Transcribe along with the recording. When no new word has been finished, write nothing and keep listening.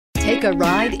Take a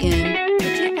ride in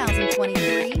the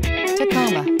 2023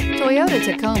 Tacoma. Toyota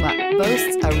Tacoma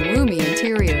boasts a roomy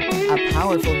interior, a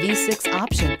powerful V6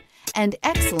 option, and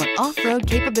excellent off-road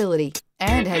capability,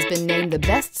 and has been named the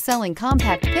best-selling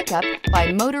compact pickup by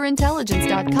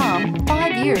MotorIntelligence.com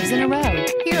 5 years in a row.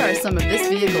 Here are some of this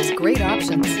vehicle's great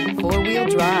options: four-wheel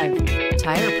drive,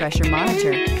 tire pressure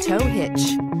monitor, tow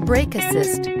hitch, brake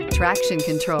assist, traction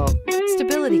control,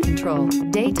 stability control,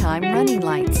 daytime running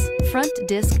lights, front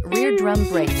disc rear drum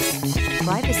brakes,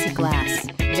 privacy glass,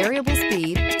 variable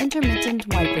speed, intermittent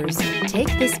wipers. Take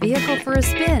this vehicle for a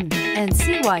spin and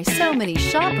see why so many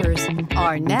shoppers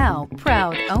are now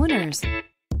proud owners.